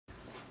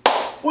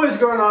What is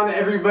going on,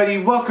 everybody?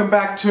 Welcome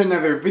back to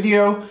another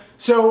video.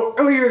 So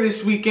earlier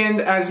this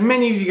weekend, as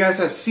many of you guys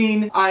have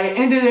seen, I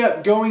ended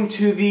up going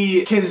to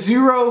the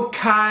Kazuro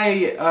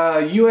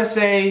Kai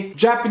USA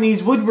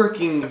Japanese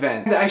woodworking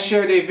event. I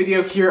shared a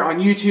video here on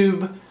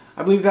YouTube.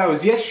 I believe that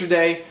was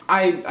yesterday.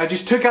 I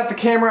just took out the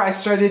camera, I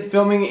started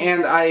filming,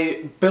 and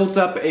I built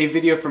up a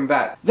video from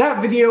that. That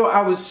video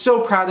I was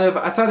so proud of.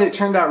 I thought it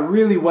turned out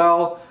really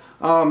well.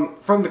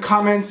 From the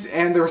comments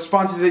and the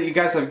responses that you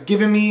guys have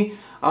given me,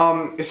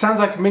 it sounds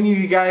like many of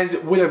you guys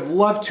would have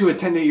loved to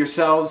attend it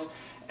yourselves,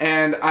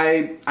 and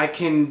I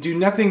can do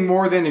nothing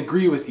more than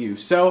agree with you.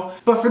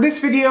 But for this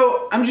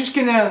video, I'm just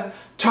gonna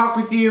talk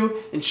with you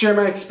and share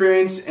my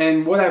experience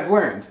and what I've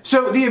learned.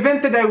 So the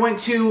event that I went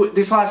to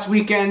this last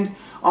weekend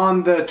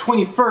on the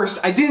 21st,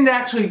 I didn't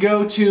actually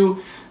go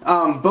to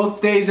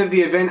both days of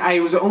the event. I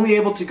was only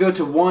able to go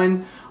to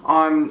one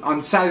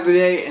on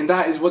Saturday, and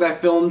that is what I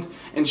filmed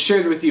and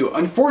shared with you.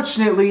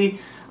 Unfortunately,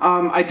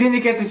 I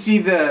didn't get to see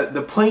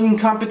the planing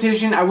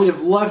competition. I would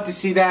have loved to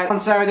see that. On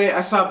Saturday,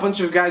 I saw a bunch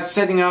of guys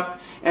setting up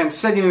and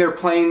setting their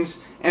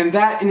planes, and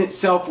that in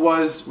itself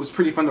was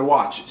pretty fun to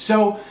watch.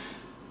 So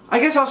I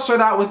guess I'll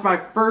start out with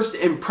my first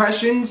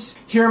impressions.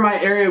 Here in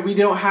my area, we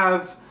don't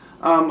have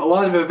a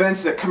lot of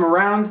events that come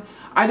around.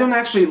 I don't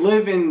actually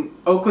live in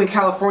Oakland,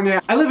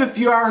 California. I live a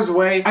few hours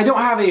away. I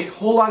don't have a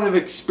whole lot of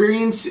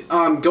experience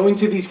going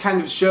to these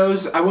kind of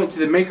shows. I went to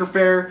the Maker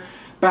Faire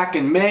back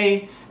in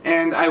May,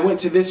 and I went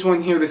to this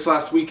one here this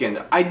last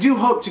weekend. I do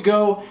hope to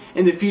go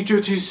in the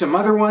future to some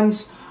other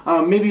ones.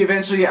 Maybe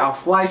eventually I'll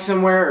fly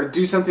somewhere or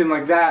do something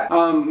like that.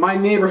 My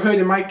neighborhood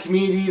and my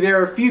community,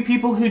 there are a few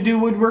people who do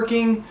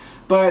woodworking,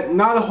 but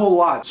not a whole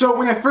lot. So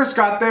when I first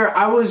got there,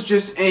 I was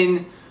just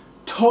in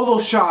total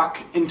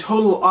shock and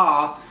total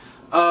awe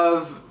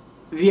of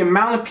the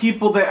amount of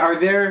people that are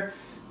there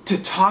to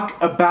talk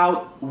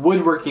about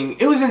woodworking.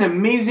 It was an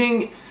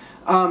amazing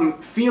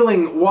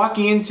feeling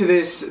walking into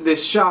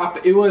this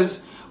shop. It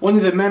was one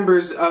of the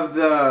members of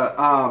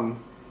the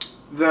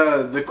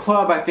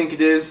club, I think it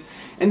is,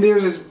 and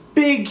there's this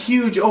big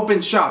huge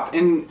open shop,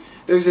 and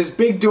there's this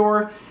big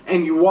door,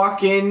 and you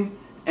walk in,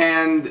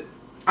 and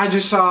I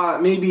just saw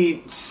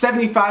maybe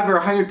 75 or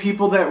 100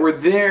 people that were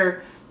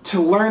there to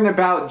learn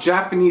about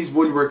Japanese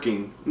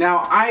woodworking.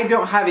 Now, I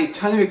don't have a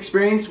ton of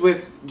experience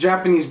with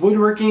Japanese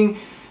woodworking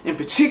in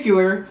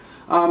particular.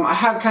 I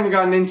have kind of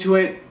gotten into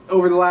it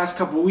over the last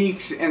couple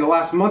weeks and the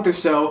last month or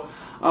so,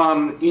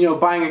 you know,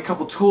 buying a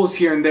couple tools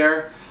here and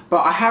there, but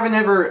I haven't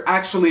ever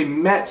actually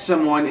met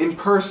someone in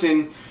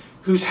person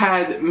who's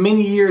had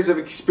many years of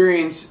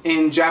experience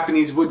in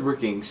Japanese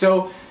woodworking.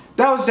 So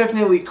that was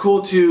definitely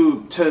cool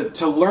to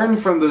learn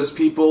from those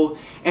people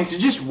and to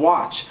just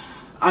watch.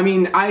 I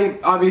mean, I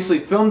obviously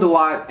filmed a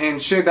lot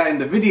and shared that in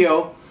the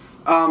video.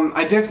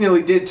 I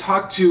definitely did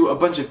talk to a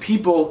bunch of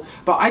people,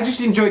 but I just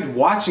enjoyed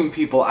watching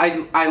people.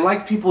 I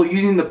like people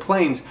using the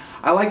planes.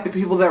 I like the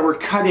people that were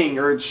cutting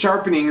or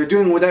sharpening or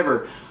doing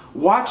whatever.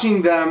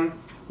 Watching them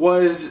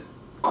was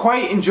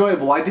quite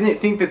enjoyable. I didn't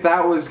think that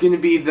that was going to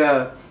be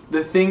the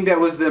thing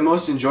that was the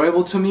most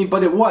enjoyable to me,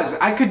 but it was.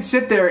 I could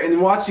sit there and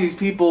watch these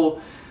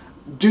people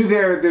do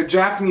their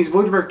Japanese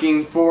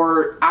woodworking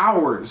for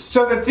hours.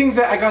 So the things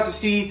that I got to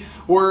see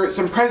were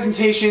some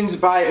presentations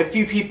by a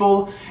few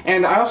people,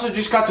 and I also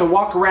just got to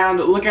walk around,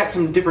 look at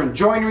some different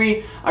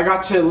joinery. I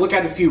got to look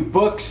at a few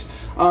books.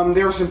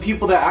 There were some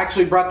people that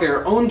actually brought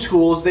their own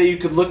tools that you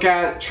could look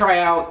at, try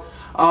out.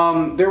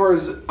 There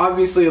was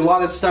obviously a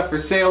lot of stuff for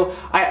sale.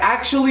 I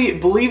actually,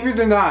 believe it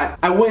or not,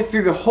 I went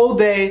through the whole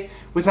day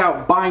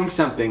without buying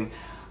something.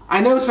 I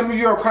know some of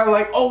you are probably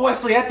like, oh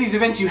Wesley, at these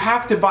events you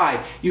have to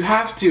buy. You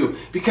have to,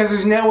 because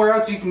there's nowhere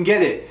else you can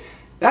get it.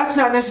 That's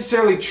not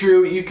necessarily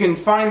true. You can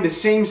find the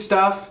same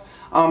stuff.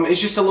 It's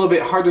just a little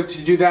bit harder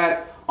to do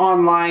that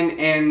online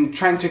and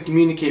trying to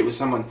communicate with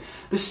someone.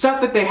 The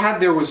stuff that they had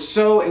there was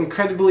so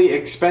incredibly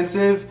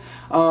expensive.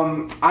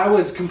 I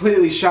was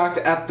completely shocked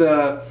at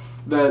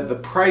the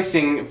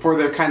pricing for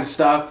their kind of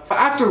stuff.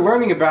 After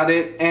learning about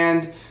it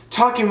and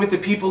talking with the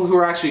people who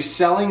are actually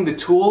selling the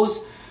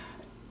tools,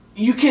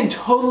 you can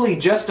totally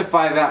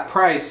justify that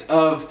price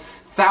of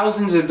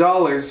thousands of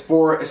dollars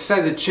for a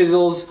set of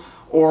chisels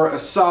or a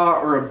saw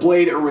or a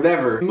blade or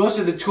whatever. Most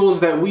of the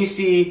tools that we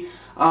see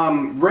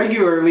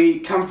regularly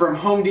come from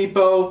Home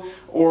Depot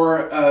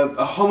or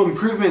a home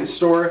improvement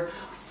store.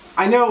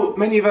 I know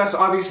many of us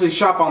obviously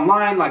shop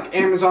online like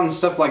Amazon and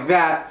stuff like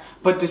that,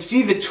 but to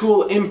see the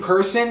tool in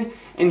person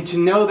and to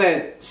know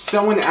that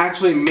someone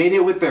actually made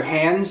it with their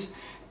hands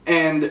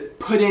and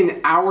put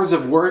in hours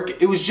of work,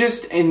 it was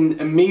just an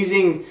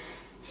amazing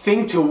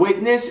thing to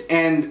witness,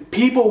 and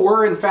people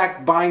were in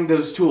fact buying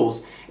those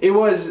tools. It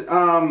was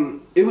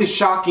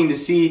shocking to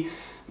see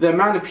the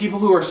amount of people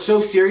who are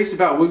so serious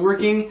about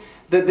woodworking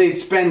that they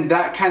spend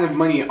that kind of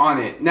money on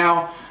it.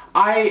 Now,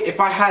 if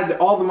I had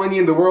all the money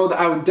in the world,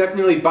 I would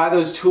definitely buy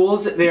those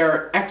tools. They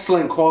are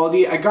excellent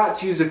quality. I got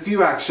to use a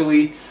few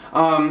actually.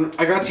 I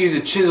got to use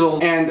a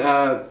chisel and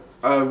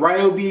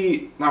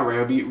Ryoba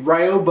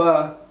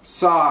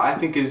Saw, I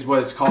think is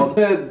what it's called.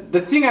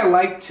 The thing I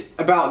liked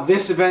about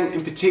this event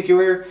in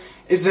particular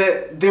is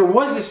that there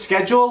was a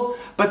schedule,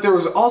 but there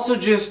was also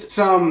just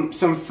some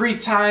free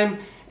time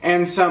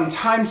and some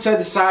time set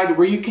aside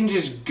where you can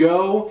just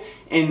go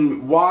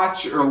and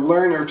watch or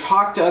learn or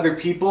talk to other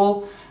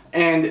people.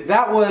 And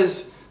that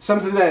was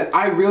something that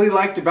I really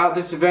liked about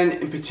this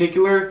event in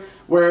particular,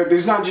 where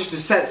there's not just a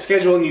set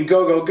schedule and you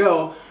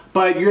go,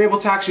 but you're able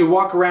to actually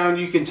walk around,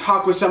 you can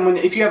talk with someone.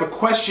 If you have a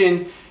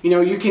question, you know,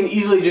 you can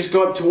easily just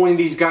go up to one of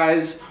these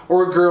guys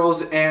or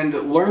girls and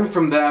learn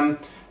from them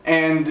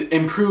and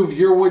improve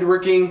your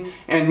woodworking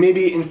and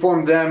maybe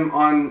inform them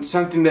on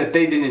something that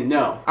they didn't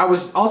know. I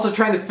was also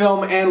trying to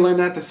film and learn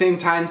at the same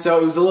time,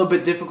 so it was a little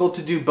bit difficult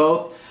to do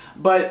both.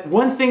 But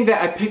one thing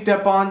that I picked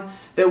up on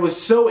that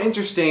was so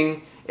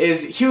interesting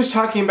is he was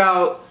talking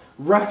about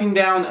roughing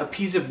down a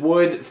piece of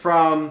wood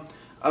from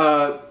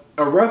a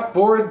rough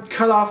board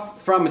cut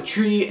off from a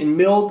tree and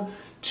milled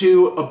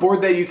to a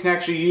board that you can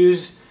actually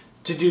use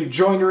to do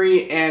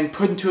joinery and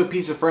put into a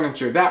piece of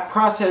furniture. That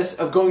process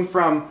of going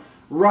from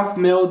rough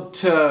milled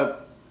to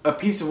a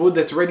piece of wood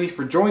that's ready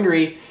for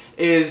joinery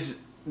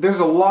is, there's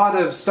a lot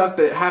of stuff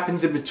that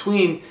happens in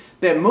between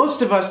that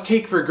most of us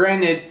take for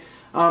granted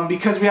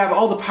because we have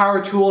all the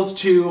power tools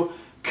to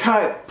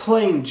cut,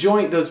 plane,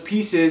 joint those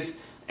pieces,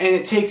 and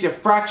it takes a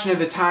fraction of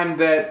the time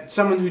that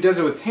someone who does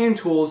it with hand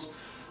tools,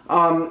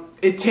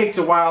 it takes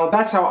a while.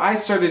 That's how I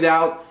started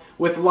out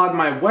with a lot of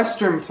my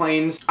Western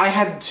planes. I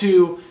had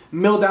to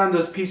mill down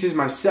those pieces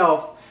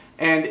myself,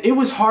 and it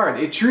was hard.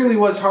 It truly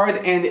was hard,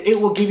 and it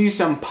will give you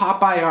some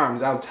Popeye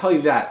arms, I'll tell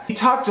you that. He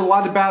talked a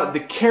lot about the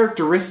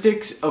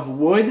characteristics of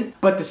wood,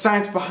 but the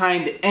science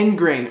behind end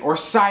grain or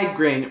side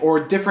grain or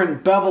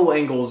different bevel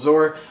angles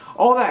or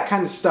all that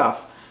kind of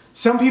stuff.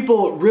 Some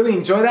people really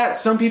enjoy that.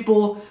 Some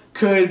people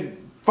could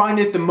find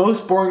it the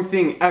most boring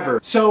thing ever.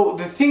 So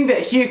the thing that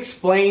he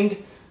explained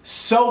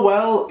so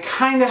well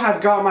kind of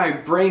have got my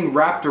brain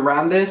wrapped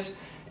around this,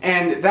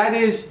 and that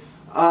is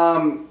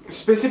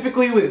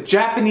specifically with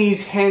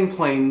Japanese hand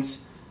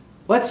planes.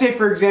 Let's say,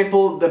 for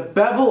example, the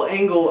bevel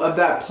angle of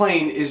that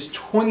plane is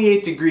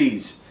 28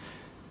 degrees.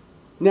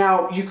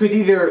 Now, you could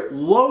either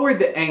lower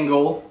the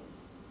angle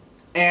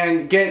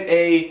and get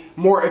a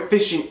more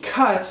efficient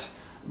cut,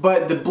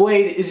 but the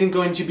blade isn't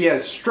going to be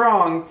as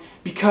strong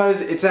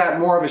because it's at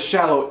more of a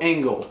shallow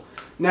angle.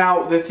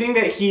 Now, the thing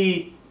that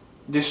he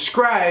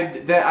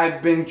described that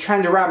I've been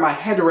trying to wrap my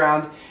head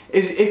around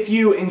is if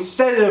you,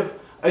 instead of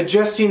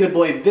adjusting the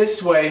blade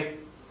this way,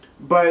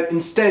 but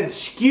instead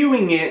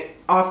skewing it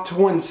off to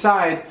one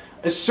side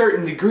a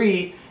certain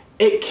degree,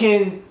 it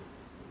can,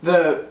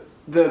 the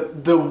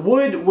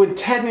wood would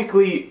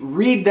technically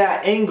read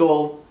that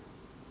angle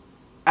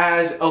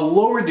as a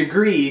lower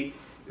degree.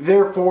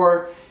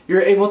 Therefore,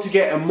 you're able to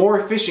get a more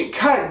efficient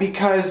cut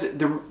because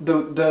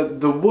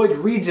the wood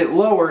reads it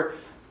lower,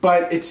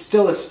 but it's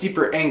still a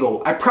steeper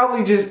angle. I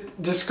probably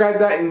just described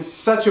that in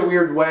such a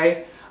weird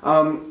way.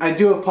 I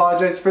do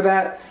apologize for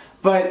that,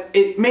 but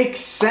it makes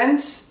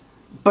sense,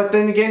 but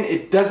then again,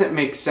 it doesn't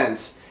make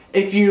sense.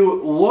 If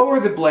you lower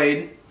the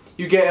blade,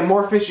 you get a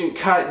more efficient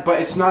cut,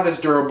 but it's not as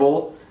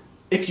durable.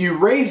 If you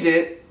raise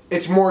it,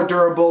 it's more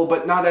durable,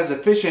 but not as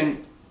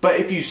efficient. But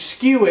if you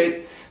skew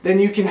it, then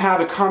you can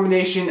have a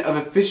combination of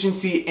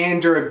efficiency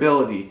and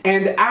durability.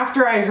 And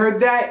after I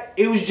heard that,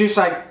 it was just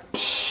like,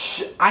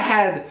 psh, I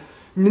had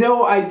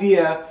no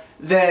idea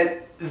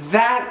that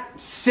that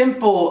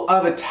simple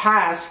of a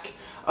task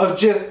of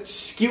just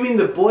skewing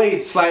the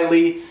blade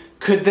slightly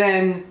could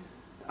then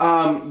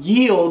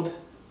yield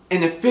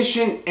an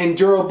efficient and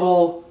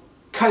durable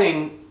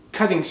cutting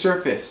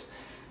surface.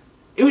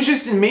 It was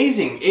just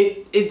amazing.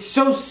 It's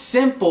so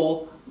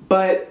simple,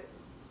 but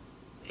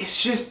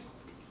it's just,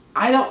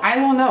 I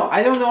don't know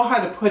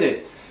how to put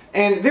it.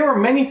 And there were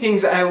many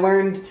things I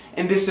learned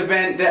in this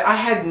event that I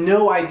had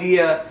no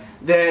idea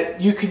that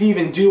you could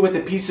even do with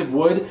a piece of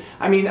wood.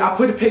 I mean, I'll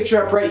put a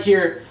picture up right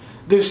here.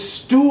 The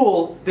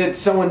stool that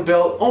someone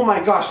built, oh my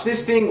gosh,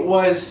 this thing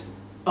was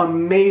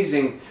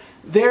amazing.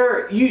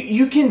 There,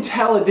 you can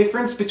tell a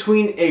difference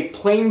between a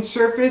plain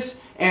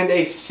surface and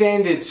a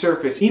sanded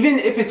surface. Even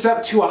if it's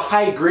up to a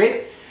high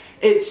grit,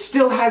 it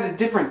still has a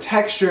different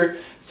texture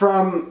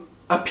from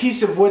a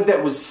piece of wood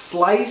that was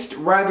sliced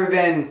rather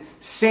than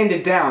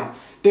sanded down.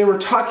 They were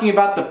talking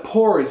about the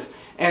pores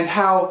and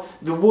how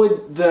the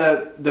wood,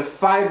 the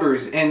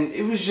fibers, and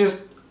it was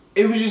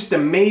just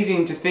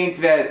amazing to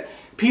think that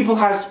people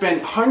have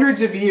spent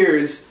hundreds of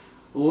years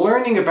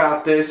learning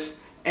about this,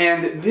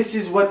 and this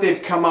is what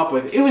they've come up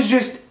with. It was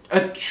just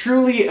a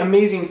truly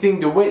amazing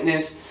thing to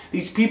witness.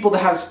 These people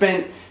that have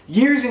spent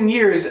years and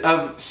years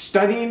of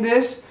studying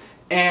this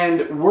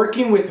and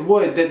working with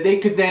wood, that they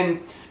could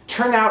then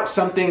turn out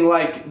something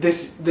like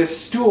this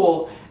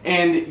stool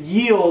and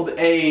yield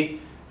a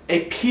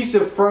piece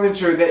of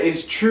furniture that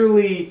is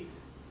truly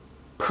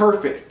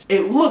perfect.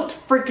 It looked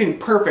freaking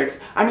perfect.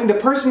 I mean, the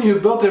person who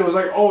built it was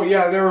like, oh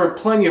yeah, there were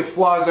plenty of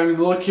flaws. I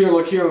mean, look here,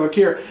 look here, look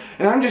here.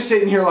 And I'm just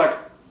sitting here like,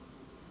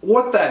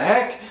 what the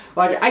heck?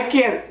 Like, I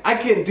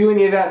can't do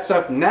any of that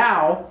stuff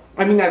now.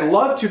 I mean, I'd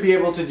love to be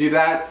able to do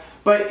that,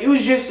 but it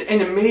was just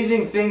an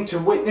amazing thing to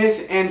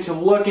witness and to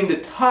look and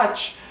to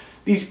touch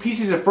these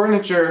pieces of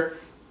furniture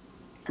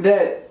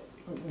that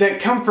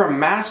come from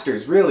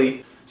masters,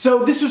 really.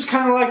 So this was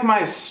kind of like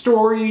my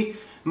story,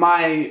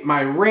 my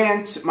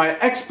rant, my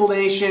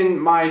explanation,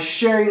 my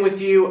sharing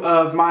with you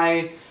of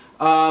my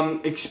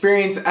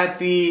experience at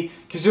the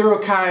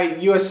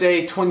Kazurokai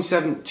USA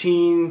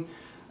 2017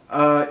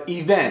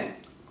 event.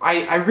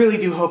 I really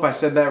do hope I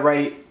said that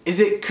right. Is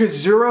it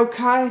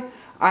Kazurokai?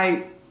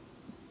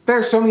 There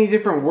are so many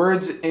different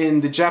words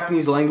in the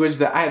Japanese language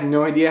that I have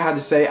no idea how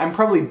to say. I'm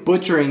probably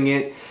butchering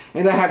it,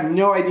 and I have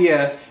no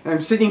idea. And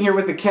I'm sitting here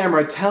with the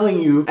camera telling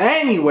you.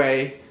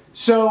 Anyway,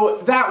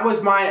 so that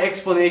was my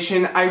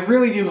explanation. I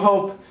really do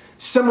hope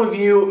some of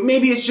you,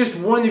 maybe it's just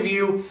one of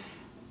you,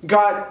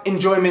 got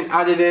enjoyment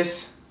out of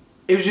this.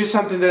 It was just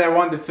something that I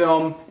wanted to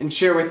film and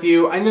share with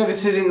you. I know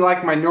this isn't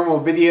like my normal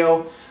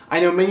video. I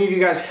know many of you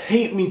guys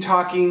hate me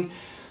talking.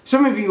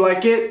 Some of you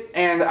like it,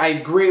 and I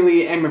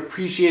greatly am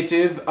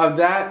appreciative of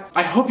that.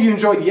 I hope you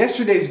enjoyed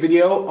yesterday's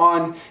video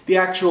on the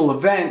actual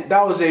event.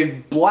 That was a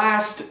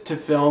blast to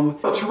film.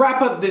 To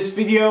wrap up this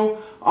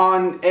video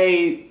on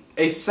a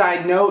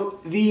side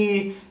note,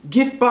 the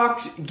gift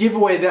box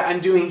giveaway that I'm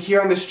doing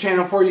here on this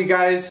channel for you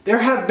guys, there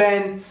have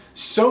been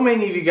so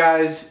many of you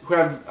guys who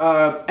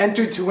have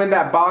entered to win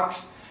that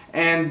box,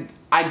 and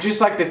I'd just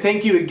like to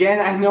thank you again.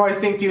 I know I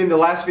thanked you in the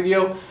last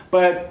video,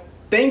 but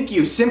thank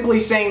you. Simply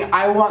saying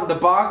I want the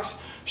box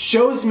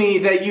shows me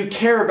that you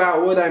care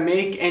about what I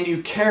make and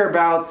you care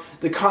about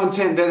the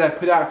content that I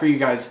put out for you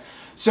guys.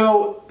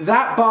 So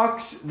that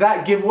box,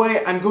 that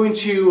giveaway, I'm going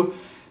to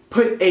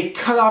put a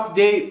cutoff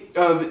date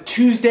of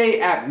Tuesday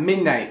at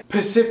midnight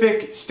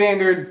Pacific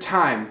Standard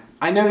Time.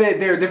 I know that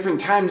there are different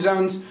time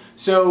zones,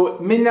 so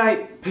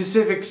midnight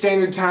Pacific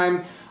Standard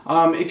Time.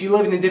 If you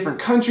live in a different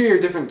country or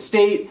different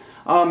state,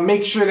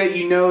 make sure that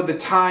you know the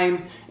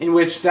time in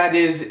which that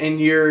is in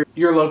your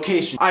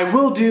location. I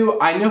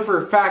know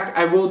for a fact,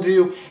 I will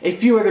do a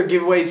few other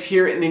giveaways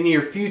here in the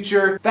near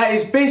future. That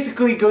is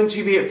basically going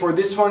to be it for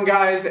this one,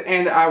 guys,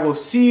 and I will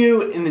see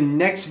you in the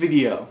next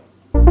video.